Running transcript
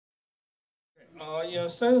Yeah,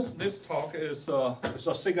 since this talk is the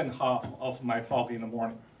second half of my talk in the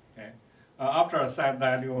morning, okay? After I said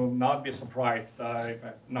that, you will not be surprised if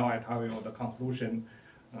now I tell you the conclusion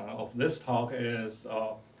of this talk is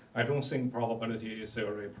I don't think probability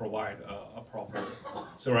theory provide a proper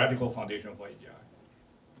theoretical foundation for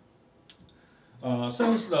AGI.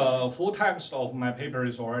 Since the full text of my paper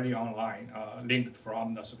is already online, linked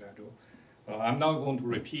from the schedule, I'm not going to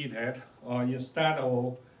repeat it. Instead,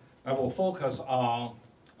 I will focus on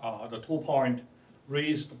the 2 points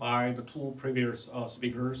raised by the 2 previous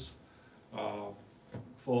speakers.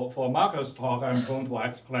 For Marcus' talk, I'm going to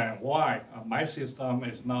explain why my system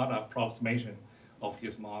is not an approximation of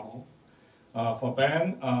his model. For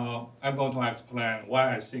Ben, I'm going to explain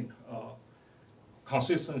why I think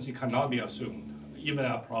consistency cannot be assumed, even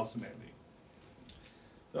approximately.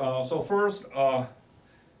 So first,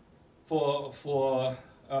 for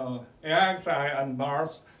AXI and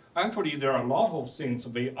Mars, actually there are a lot of things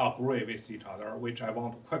we agree with each other, which I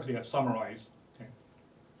want to quickly summarize. Okay.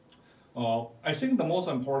 I think the most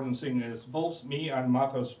important thing is both me and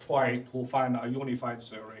Marcus try to find a unified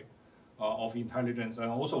theory of intelligence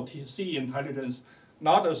and also see intelligence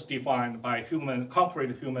not as defined by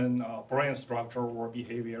concrete human brain structure or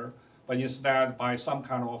behavior, but instead by some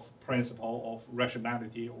kind of principle of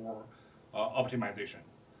rationality or optimization,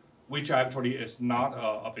 which actually is not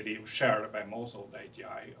a belief shared by most of the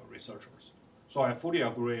AGI researchers. So I fully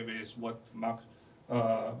agree with what Marx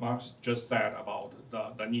just said about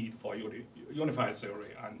the need for unified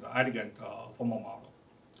theory and elegant formal model.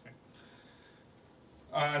 Okay.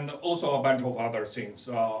 And also a bunch of other things.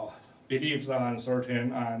 Beliefs are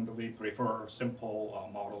uncertain, and we prefer simple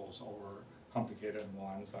models over complicated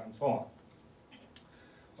ones, and so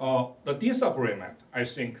on. The disagreement, I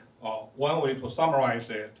think, one way to summarize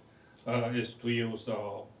it is to use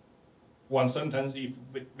one sentence if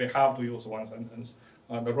we have to use one sentence.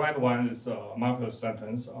 The right one is Marcus'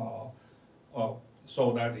 sentence,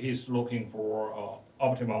 so that he's looking for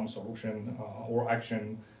optimum solution or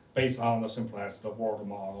action based on the simplest world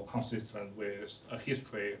model consistent with a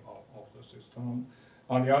history of the system.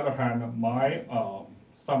 On the other hand, my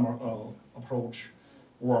approach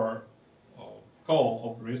or goal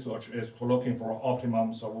of research is to looking for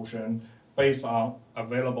optimum solution based on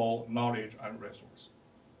available knowledge and resource.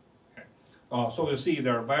 Okay. So you see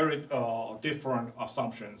there are very different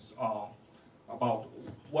assumptions about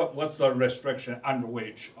what's the restriction under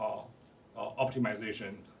which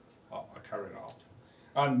optimization are carried out.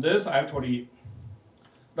 And this actually,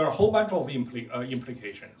 there are a whole bunch of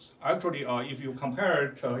implications. Actually, if you compare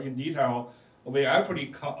it in detail, we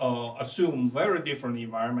actually assume very different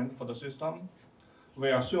environment for the system. We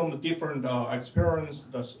assume different experience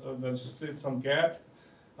the system get.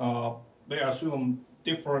 We assume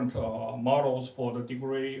different models for the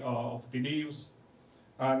degree of beliefs.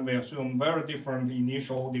 And we assume very different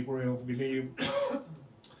initial degree of belief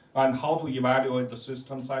and how to evaluate the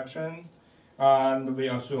system's action. And we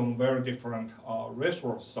assume very different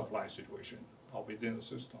resource supply situation within the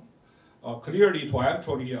system. Clearly, to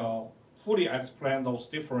actually fully explain those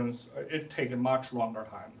differences, it takes a much longer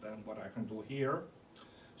time than what I can do here.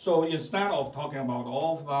 So instead of talking about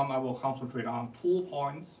all of them, I will concentrate on 2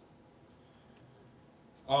 points.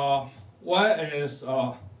 One is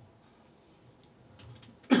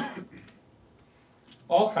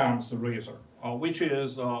Occam's razor, which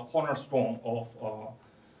is a cornerstone of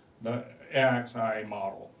the AXI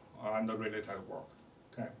model and the related work.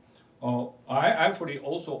 Okay. I actually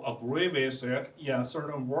also agree with it in a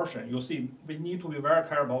certain version. You see, we need to be very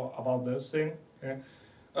careful about this thing. Okay.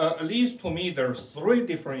 At least to me, there's 3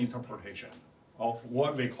 different interpretations of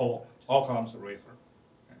what we call Occam's razor.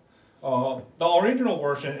 Okay. The original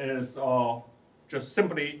version is just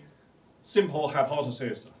simply simple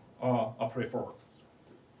hypotheses are preferred,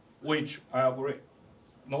 which I agree.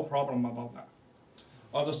 No problem about that.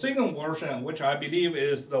 The second version, which I believe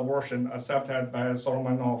is the version accepted by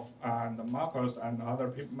Solomonov and Marcus and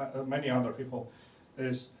many other people,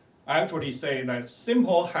 is actually say that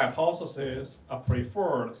simple hypotheses are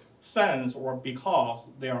preferred since or because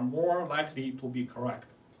they are more likely to be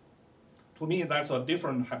correct. To me, that's a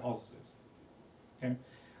different hypothesis. Okay?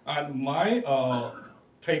 And my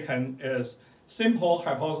taken is simple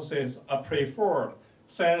hypotheses are preferred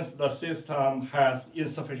since the system has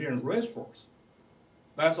insufficient resource.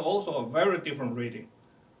 That's also a very different reading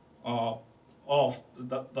of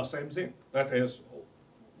the same thing. That is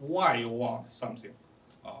why you want something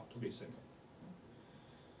to be simple.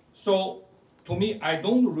 So to me, I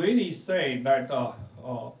don't really say that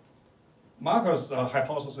Marcus'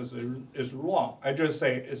 hypothesis is wrong. I just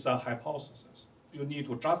say it's a hypothesis. You need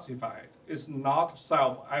to justify it. It's not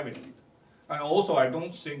self-evident. And also, I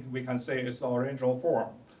don't think we can say it's the original form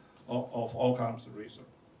of Occam's reason.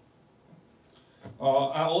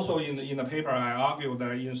 And also in the paper, I argue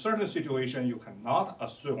that in certain situations, you cannot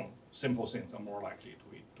assume simple things are more likely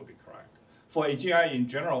to be correct. For AGI in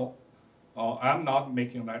general, I'm not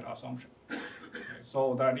making that assumption. Okay?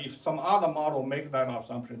 So that if some other model make that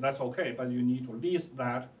assumption, that's okay, but you need to list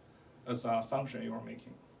that as an assumption you're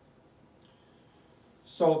making.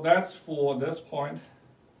 So that's for this point.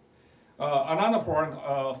 Another point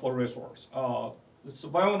for resource. It's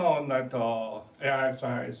well known that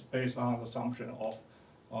AXI is based on the assumption of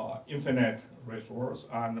infinite resource,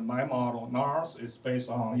 and my model, NARS, is based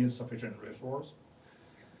on insufficient resource.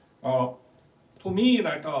 To me,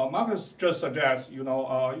 that Marcus just suggests, you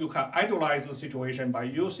can idealize the situation by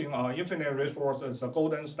using infinite resource as a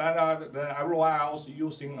golden standard, then everyone else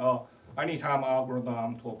using anytime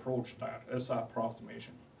algorithm to approach that as an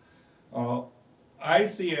approximation. I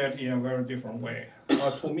see it in a very different way.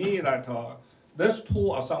 To me, that these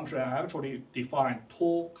two assumptions actually define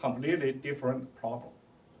two completely different problems.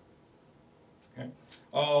 Okay.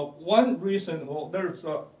 One reason, well,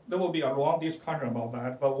 there will be a long discussion about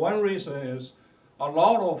that, but one reason is a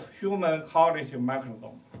lot of human cognitive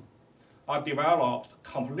mechanisms are developed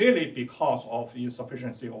completely because of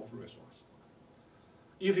insufficiency of resource.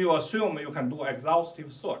 If you assume you can do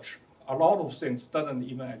exhaustive search, a lot of things doesn't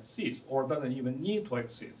even exist or doesn't even need to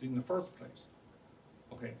exist in the first place.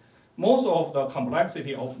 Okay. Most of the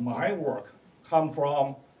complexity of my work come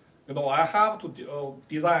from, I have to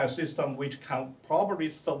design a system which can probably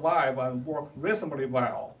survive and work reasonably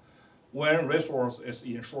well when resource is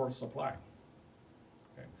in short supply.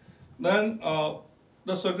 Okay. Then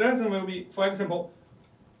the suggestion will be, for example,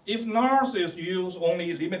 if NARS is used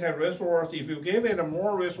only limited resource, if you give it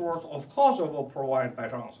more resource, of course it will provide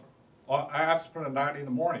better answer. I explained that in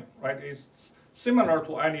the morning, right? It's similar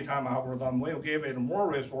to anytime algorithm. When you give it more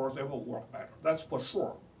resource, it will work better. That's for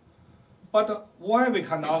sure. But why we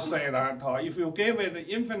cannot say that if you give it an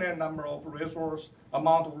infinite number of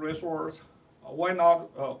amount of resource, why not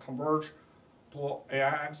converge to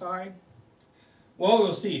AIXI? Well,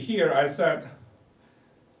 you see here, I said,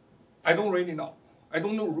 I don't really know. I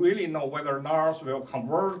don't really know whether NARS will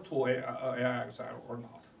convert to AIXI or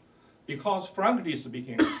not. Because frankly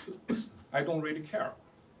speaking, I don't really care.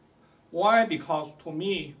 Why? Because to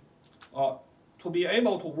me, to be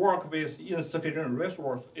able to work with insufficient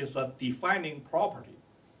resource is a defining property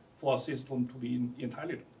for a system to be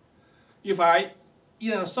intelligent. If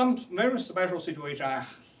in some very special situation, I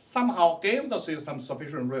somehow gave the system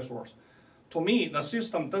sufficient resource, to me, the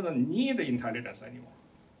system doesn't need intelligence anymore.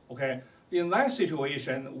 Okay? In that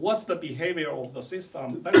situation, what's the behavior of the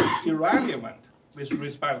system? That is irrelevant with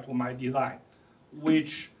respect to my design,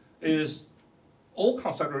 which is all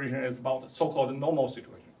consideration is about so-called normal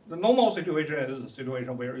situation. The normal situation is a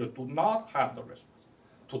situation where you do not have the resource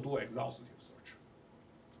to do exhaustive search.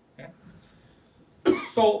 Okay?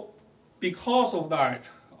 So because of that,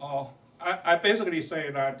 I basically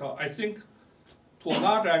say that I think to a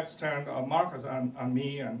large extent, Marcus and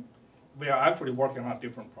me, and we are actually working on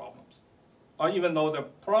different problems. Even though the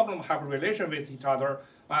problems have relation with each other,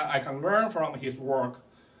 I can learn from his work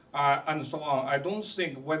and so on. I don't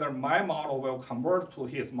think whether my model will convert to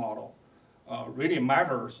his model really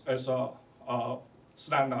matters as a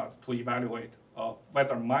standard to evaluate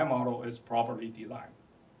whether my model is properly designed.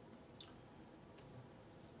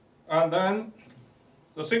 And then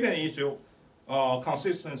the second issue,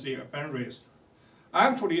 consistency, Ben raised.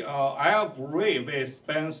 Actually, I agree with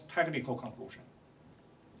Ben's technical conclusion.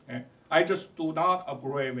 Okay? I just do not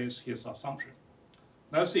agree with his assumption.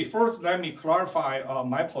 Let's see, first let me clarify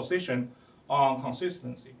my position on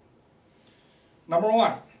consistency. Number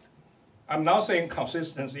one, I'm not saying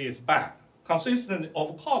consistency is bad. Consistency,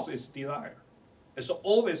 of course, is desired. It's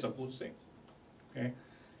always a good thing. Okay?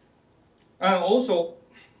 And also,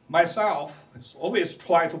 myself always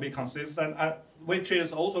try to be consistent, which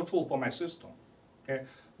is also true for my system. Okay?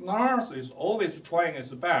 NARS is always trying its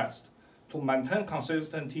best to maintain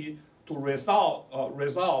consistency, to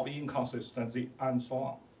resolve inconsistency, and so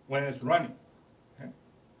on when it's running. Okay?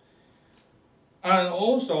 And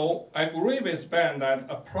also, I agree with Ben that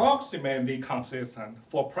approximately consistent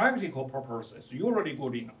for practical purposes is usually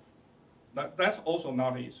good enough. That's also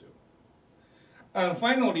not an issue. And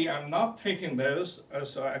finally, I'm not taking this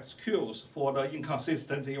as an excuse for the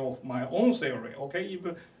inconsistency of my own theory. Okay,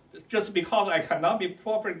 even just because I cannot be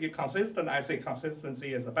perfectly consistent, I say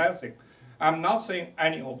consistency is a bad thing. I'm not saying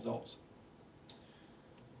any of those.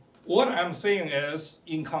 What I'm saying is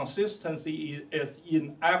inconsistency is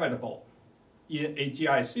inevitable in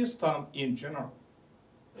AGI system in general.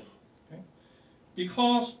 Okay?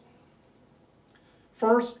 Because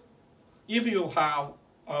First, if you have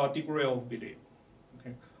a degree of belief,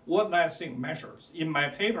 okay, what that thing measures. In my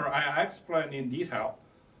paper, I explain in detail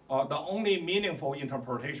the only meaningful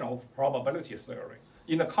interpretation of probability theory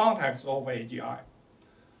in the context of AGI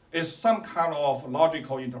is some kind of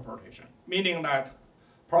logical interpretation, meaning that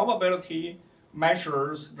probability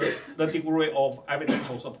measures the degree of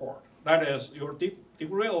evidential support. That is, your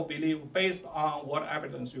degree of belief based on what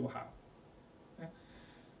evidence you have. Okay?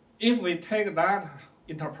 If we take that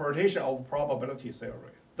interpretation of probability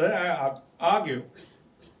theory, then I argue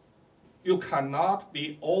you cannot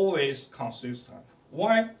be always consistent.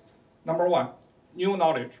 Why? Number one, new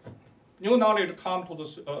knowledge. New knowledge comes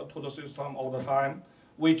to the system all the time,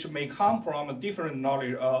 which may come from a different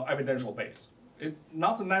knowledge evidential base. It's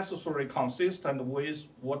not necessarily consistent with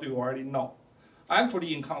what you already know.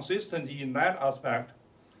 Actually, inconsistency in that aspect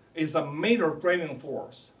is a major driving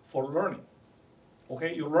force for learning.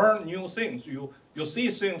 Okay, you learn new things. You see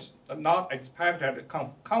things not expected,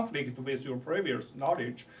 conflict with your previous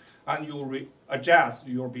knowledge, and you adjust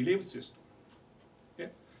your belief system. Okay?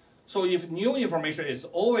 So if new information is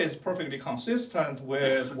always perfectly consistent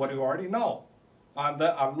with what you already know, and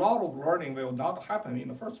then a lot of learning will not happen in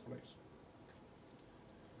the first place.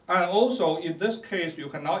 And also, in this case, you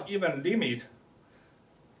cannot even limit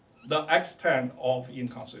the extent of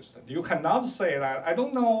inconsistency. You cannot say that, I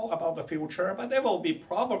don't know about the future, but they will be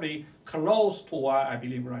probably close to what I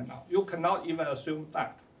believe right now. You cannot even assume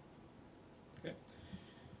that. Okay?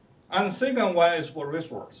 And the second one is for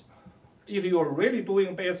resource. If you are really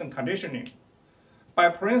doing Bayesian conditioning, by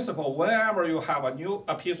principle, whenever you have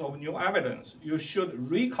a piece of new evidence, you should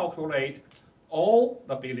recalculate all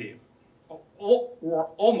the belief,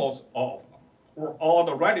 or almost all of them, or all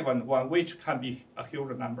the relevant one, which can be a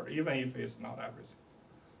huge number, even if it's not everything.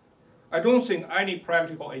 I don't think any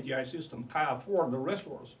practical AGI system can afford the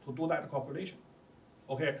resource to do that calculation.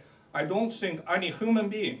 Okay, I don't think any human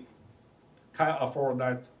being can afford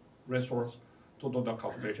that resource to do the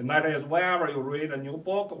calculation. That is, whenever you read a new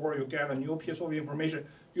book or you get a new piece of information,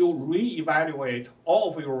 you reevaluate all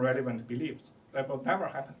of your relevant beliefs. That will never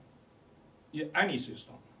happen in any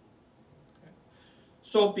system. Okay?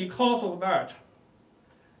 So because of that,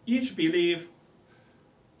 each belief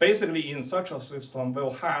basically in such a system will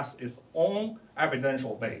have its own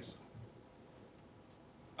evidential base.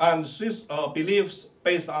 And these beliefs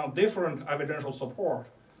based on different evidential support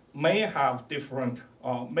may have different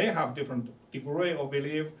degree of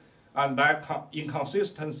belief, and that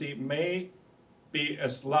inconsistency may be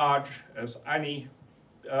as large as any,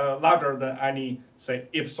 larger than any, say,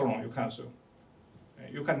 epsilon you can assume.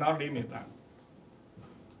 Okay? You cannot limit that.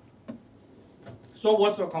 So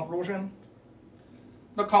what's the conclusion?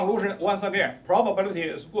 The conclusion, once again, probability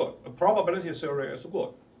is good. Probability theory is good,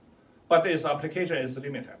 but its application is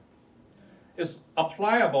limited. It's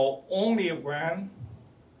applicable only when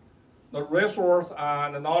the resource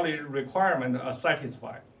and the knowledge requirement are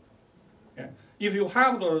satisfied. Okay? If you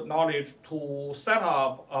have the knowledge to set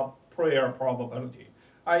up a prior probability,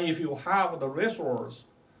 and if you have the resource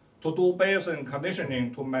to do Bayesian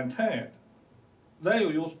conditioning to maintain it, then you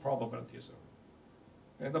use probability theory.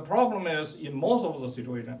 Okay? The problem is, in most of the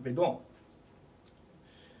situations, we don't.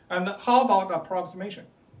 And how about approximation?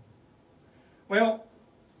 Well,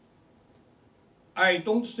 I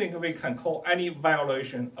don't think we can call any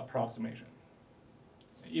violation approximation.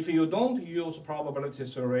 If you don't use probability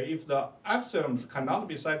theory, if the axioms cannot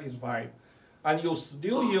be satisfied, and you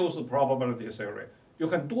still use probability theory, you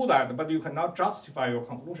can do that, but you cannot justify your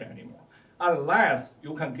conclusion anymore, unless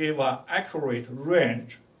you can give an accurate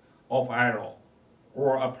range of error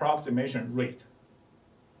or approximation rate.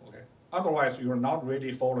 Okay? Otherwise, you're not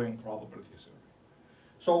really following probability theory.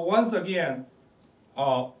 So once again,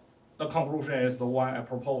 the conclusion is the one I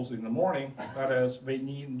proposed in the morning, that is, we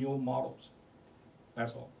need new models.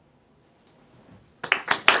 That's all.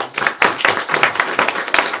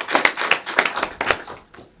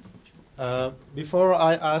 Before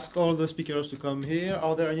I ask all the speakers to come here,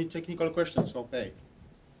 are there any technical questions for Pei?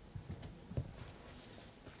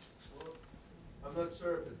 Well, I'm not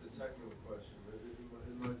sure if it's a technical question, but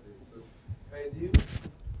it might be. So, Pei,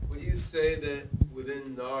 would you say that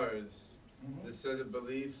within NARS, the set of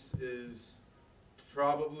beliefs is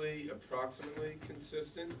probably approximately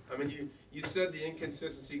consistent? I mean, you said the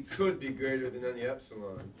inconsistency could be greater than any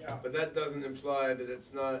epsilon, Yeah. but that doesn't imply that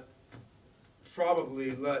it's not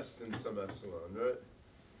probably less than some epsilon,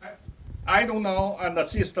 right? I don't know, and the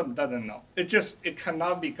system doesn't know. It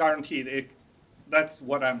cannot be guaranteed. That's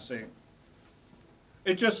what I'm saying.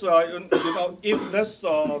 It just,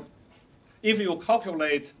 if you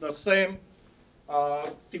calculate the same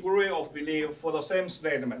degree of belief for the same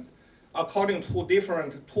statement, according to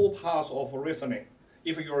different two paths of reasoning,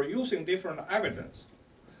 if you're using different evidence,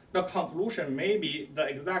 the conclusion may be the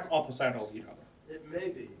exact opposite of each other. It may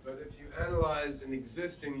be, but if you analyze an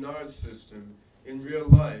existing NARS system in real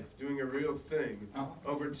life, doing a real thing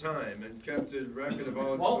over time, and kept a record of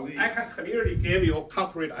all its beliefs. I can clearly give you a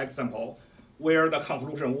concrete example where the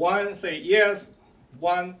conclusion, one say yes,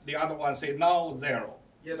 the other one say no, 0.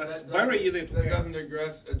 Yeah, that's very easy to That doesn't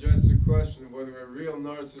address the question of whether a real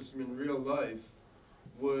NARS system in real life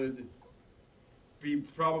would be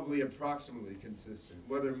probably approximately consistent.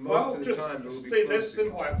 Whether most of the time it will be close to this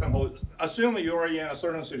simple example. Assume you're in a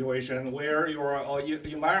certain situation where your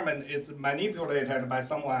environment is manipulated by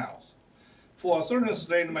someone else. For a certain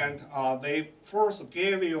statement, they first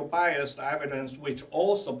give you biased evidence which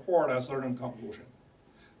all support a certain conclusion.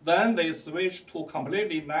 Then they switch to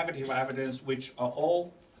completely negative evidence which are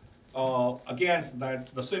all against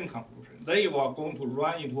the same conclusion. Then you are going to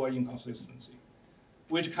run into an inconsistency,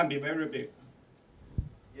 which can be very big.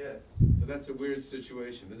 Yes, but that's a weird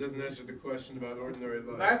situation. That doesn't answer the question about ordinary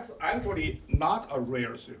life. That's actually not a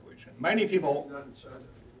rare situation. Many people. Not in China.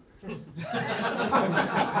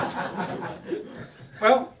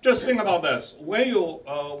 Well, just think about this. When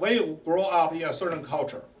you grow up in a certain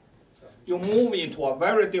culture, you move into a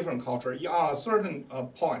very different culture. You are at a certain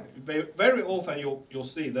point. Very often you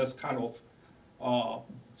see this kind of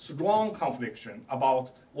strong confliction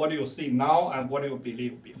about what you see now and what you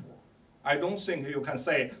believe before. I don't think you can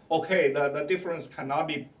say, okay, the difference cannot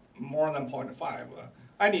be more than 0.5.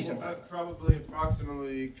 Anything like that. Probably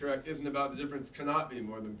approximately correct isn't about the difference cannot be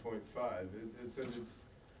more than 0.5. It's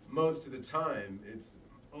most of the time it's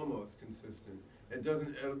almost consistent. It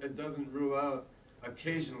doesn't rule out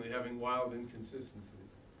occasionally having wild inconsistency.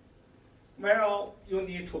 Well, you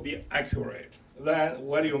need to be accurate. Then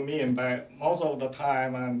what do you mean by most of the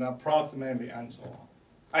time and approximately and so on?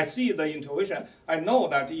 I see the intuition. I know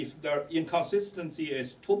that if the inconsistency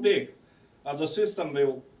is too big, the system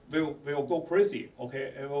will go crazy.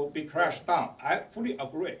 Okay, it will be crashed down. I fully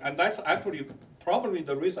agree, and that's actually probably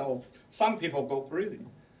the reason of some people go crazy.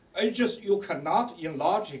 It's just you cannot, in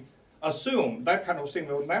logic, assume that kind of thing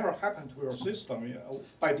will never happen to your system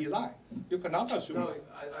by design. You cannot assume. No,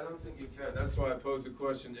 I don't think you can. That's why I posed the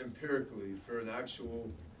question empirically for an actual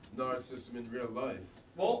NARS system in real life.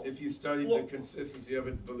 Well, if you studied the consistency of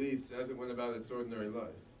its beliefs as it went about its ordinary life.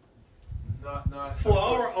 Not for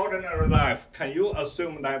our ordinary life, can you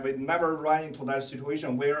assume that we never run into that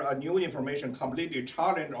situation where a new information completely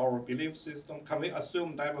challenge our belief system? Can we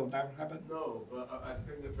assume that will never happen? No, but I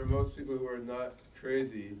think that for most people who are not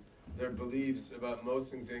crazy, their beliefs about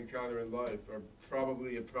most things they encounter in life are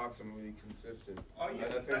probably approximately consistent. Oh, yeah. I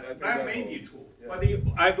think that may be true. Yeah.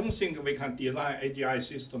 But I don't think we can design AGI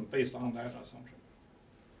system based on that assumption.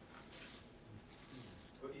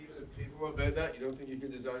 But even if people obey that, you don't think you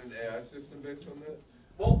could design an AI system based on that?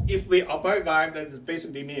 Well, if we obey that, that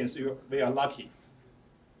basically means we are lucky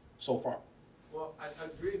so far. Well, I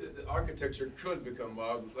agree that the architecture could become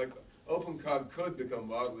wild, like OpenCog could become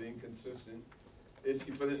wildly inconsistent if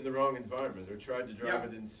you put it in the wrong environment or tried to drive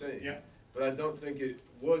it insane. Yeah. But I don't think it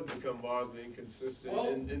would become wildly inconsistent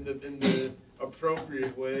in the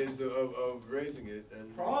appropriate ways of raising it.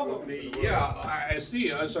 And probably, yeah, I see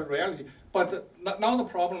it as a reality. But now the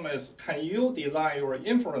problem is, can you design your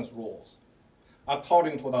inference rules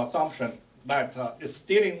according to the assumption that it's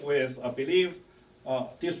dealing with a belief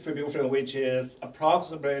distribution which is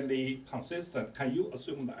approximately consistent? Can you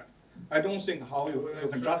assume that? I don't think how you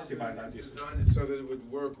can justify that. Design it so that it would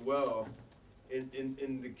work well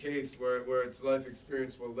in the case where its life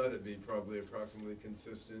experience will let it be probably approximately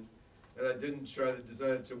consistent. And I didn't try to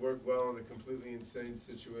design it to work well in a completely insane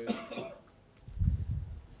situation.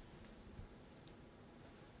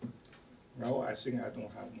 Well, I think I don't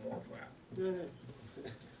have more to add.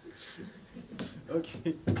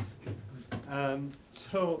 Okay.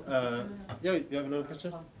 Yeah, you have another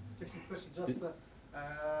question? Technical question. Just,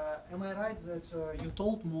 am I right that you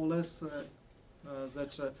told more or less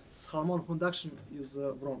that harmonic induction is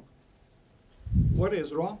wrong? What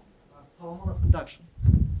is wrong? Harmonic induction.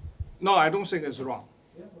 No, I don't think it's wrong.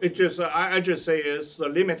 Yeah, okay. It just I just say it's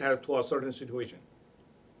limited to a certain situation.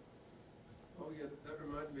 Oh yeah, that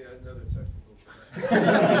reminded me. I had another technical.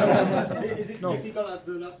 Is it technical as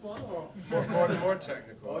the last one, or more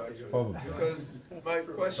technical? Actually. Because my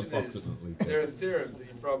question is, there are theorems that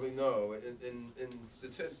you probably know in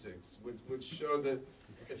statistics which show that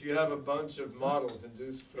if you have a bunch of models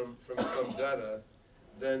induced from some data,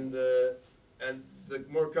 then the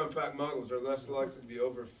more compact models are less likely to be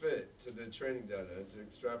overfit to the training data to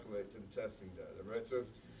extrapolate to the testing data, right? So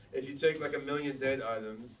if you take like 1 million data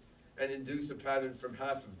items and induce a pattern from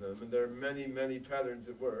half of them, and there are many, many patterns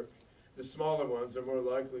at work, the smaller ones are more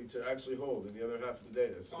likely to actually hold in the other half of the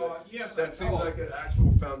data. So yes, that seems like an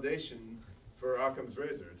actual foundation for Occam's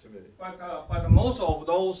razor to me. But most of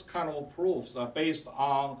those kind of proofs are based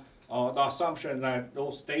on the assumption that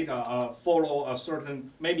those data follow a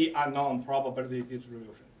certain, maybe unknown probability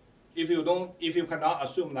distribution. If you cannot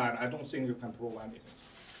assume that, I don't think you can prove anything.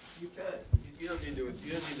 You can. You don't need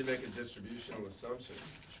to make a distributional assumption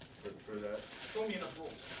for that. Show me the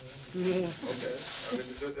proof. Okay. I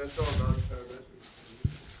mean, that's all non-parametric.